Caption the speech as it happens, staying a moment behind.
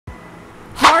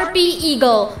harpy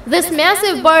eagle. This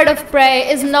massive bird of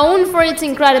prey is known for its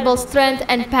incredible strength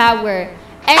and power.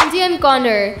 Andean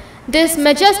condor. This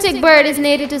majestic bird is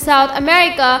native to South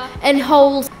America and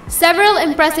holds several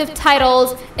impressive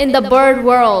titles in the bird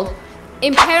world.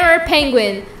 Emperor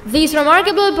penguin. These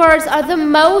remarkable birds are the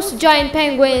most giant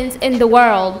penguins in the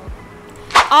world.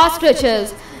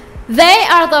 Ostriches. They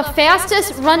are the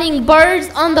fastest running birds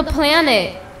on the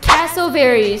planet.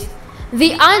 Cassowaries.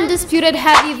 The undisputed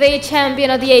heavyweight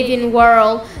champion of the avian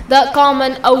world, the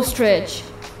common ostrich.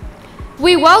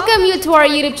 We welcome you to our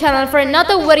YouTube channel for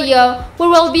another video where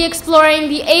we'll be exploring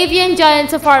the avian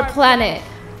giants of our planet.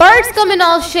 Birds come in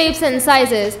all shapes and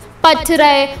sizes, but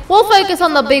today we'll focus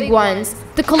on the big ones,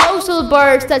 the colossal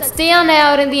birds that stand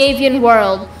out in the avian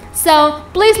world. So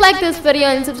please like this video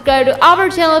and subscribe to our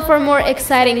channel for more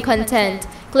exciting content.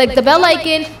 Click the bell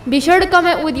icon, be sure to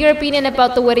comment with your opinion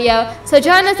about the video. So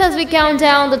join us as we count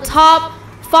down the top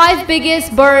 5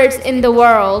 biggest birds in the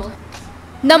world.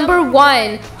 Number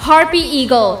 1. Harpy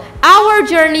eagle. Our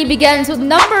journey begins with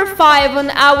number 5 on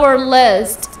our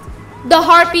list. The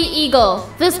harpy eagle.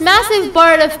 This massive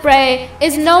bird of prey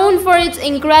is known for its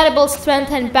incredible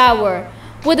strength and power.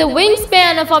 With a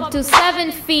wingspan of up to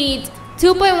 7 feet,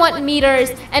 2.1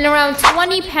 meters, and around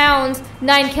 20 pounds,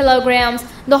 9 kilograms,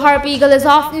 the harpy eagle is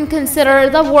often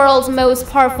considered the world's most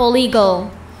powerful eagle.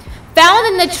 Found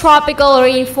in the tropical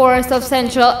rainforests of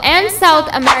Central and South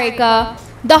America,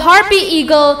 the harpy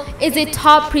eagle is a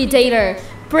top predator,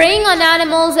 preying on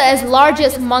animals as large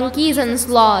as monkeys and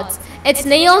sloths. Its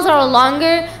nails are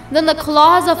longer than the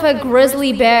claws of a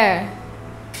grizzly bear.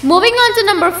 Moving on to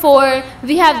number 4,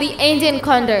 we have the Andean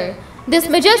condor. This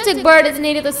majestic bird is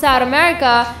native to South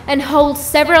America and holds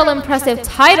several impressive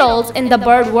titles in the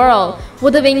bird world,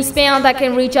 with a wingspan that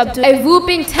can reach up to a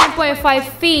whopping 10.5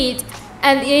 feet,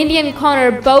 and the Andean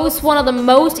condor boasts one of the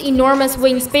most enormous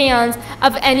wingspans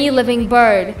of any living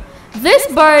bird. This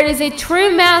bird is a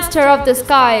true master of the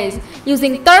skies,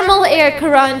 using thermal air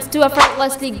currents to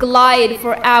effortlessly glide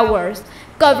for hours,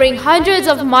 covering hundreds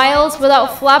of miles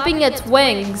without flapping its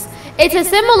wings. It's a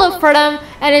symbol of freedom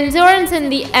and endurance in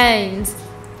the end.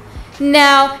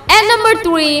 Now, at number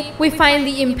 3, we find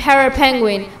the emperor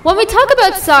penguin. When we talk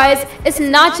about size, it's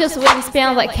not just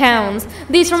wingspan that counts.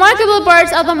 These remarkable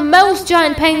birds are the most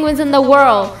giant penguins in the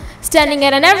world, standing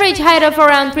at an average height of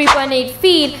around 3.8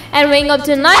 feet and weighing up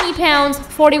to 90 pounds,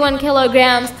 41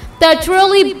 kilograms. They're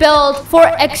truly built for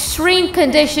extreme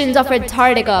conditions of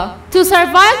Antarctica. To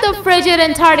survive the frigid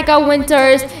Antarctica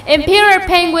winters, emperor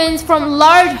penguins form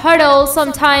large huddles,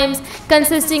 sometimes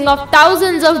consisting of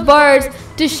thousands of birds,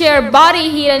 to share body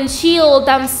heat and shield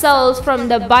themselves from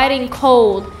the biting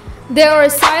cold. Their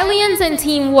resilience and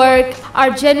teamwork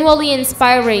are genuinely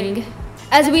inspiring.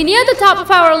 As we near the top of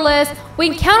our list, we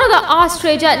encounter the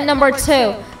ostrich at number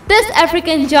 2. This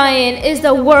African giant is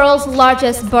the world's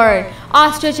largest bird.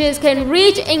 Ostriches can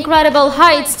reach incredible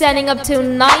heights, standing up to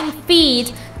 9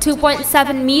 feet,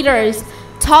 2.7 meters,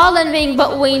 tall and weighing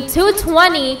between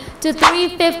 220 to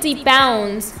 350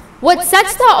 pounds. What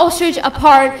sets the ostrich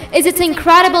apart is its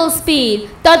incredible speed.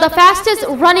 They're the fastest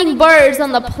running birds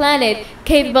on the planet,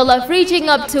 capable of reaching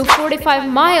up to 45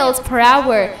 miles per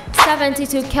hour,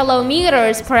 72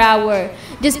 kilometers per hour.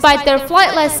 Despite their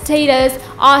flightless status,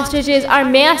 ostriches are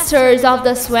masters of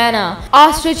the savanna.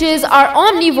 Ostriches are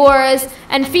omnivorous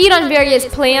and feed on various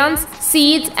plants,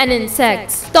 seeds, and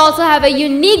insects. They also have a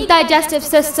unique digestive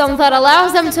system that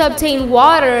allows them to obtain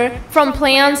water from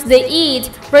plants they eat,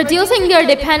 reducing their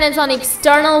dependence on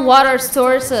external water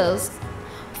sources.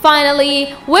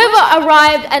 Finally, we've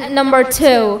arrived at number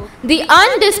 2, the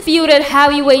undisputed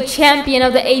heavyweight champion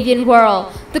of the avian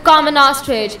world, the common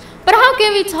ostrich. But how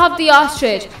can we top the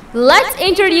ostrich? Let's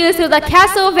introduce you to the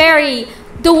cassowary,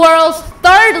 the world's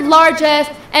 3rd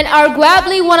largest and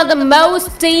arguably one of the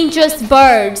most dangerous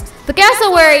birds. The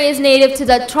cassowary is native to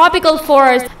the tropical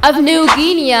forests of New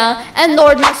Guinea and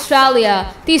northern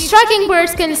Australia. These striking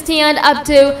birds can stand up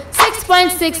to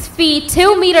 6.6 feet,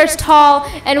 2 meters tall,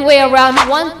 and weigh around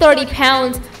 130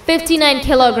 pounds, 59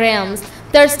 kilograms.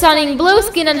 Their stunning blue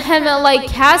skin and helmet-like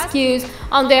casques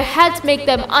on their heads make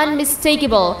them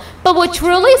unmistakable. But what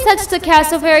truly sets the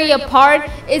cassowary apart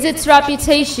is its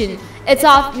reputation. It's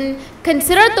often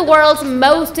considered the world's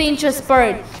most dangerous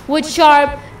bird, with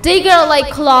sharp, dagger-like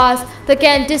claws that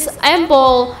can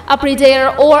disable a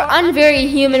predator or unwary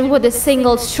human with a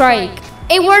single strike.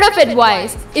 A word of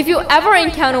advice: if you ever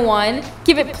encounter one,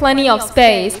 give it plenty of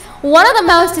space. One of the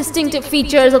most distinctive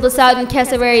features of the southern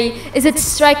cassowary is its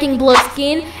striking blue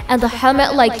skin and the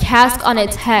helmet-like casque on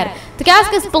its head. The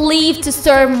casque is believed to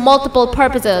serve multiple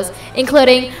purposes,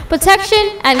 including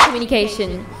protection and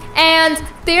communication. And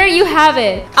there you have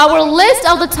it, our list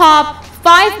of the top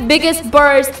 5 biggest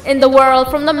birds in the world,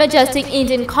 from the majestic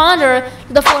Indian condor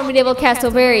to the formidable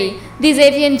cassowary. These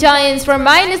avian giants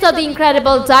remind us of the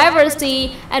incredible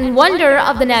diversity and wonder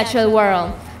of the natural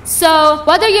world. So,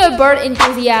 whether you're a bird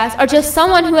enthusiast or just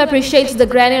someone who appreciates the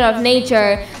grandeur of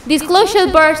nature, these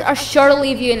colossal birds are sure to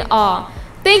leave you in awe.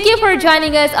 Thank you for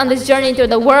joining us on this journey through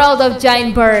the world of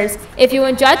giant birds. If you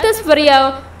enjoyed this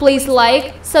video, please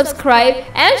like, subscribe,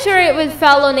 and share it with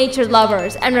fellow nature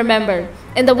lovers. And remember,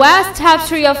 in the vast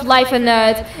tapestry of life on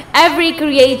Earth, every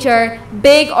creature,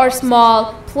 big or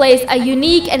small, plays a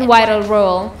unique and vital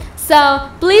role. So,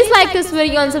 please like this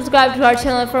video and subscribe to our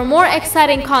channel for more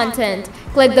exciting content.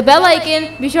 Click the bell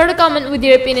icon, be sure to comment with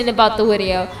your opinion about the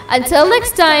video. Until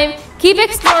next time, keep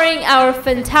exploring our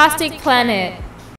fantastic planet.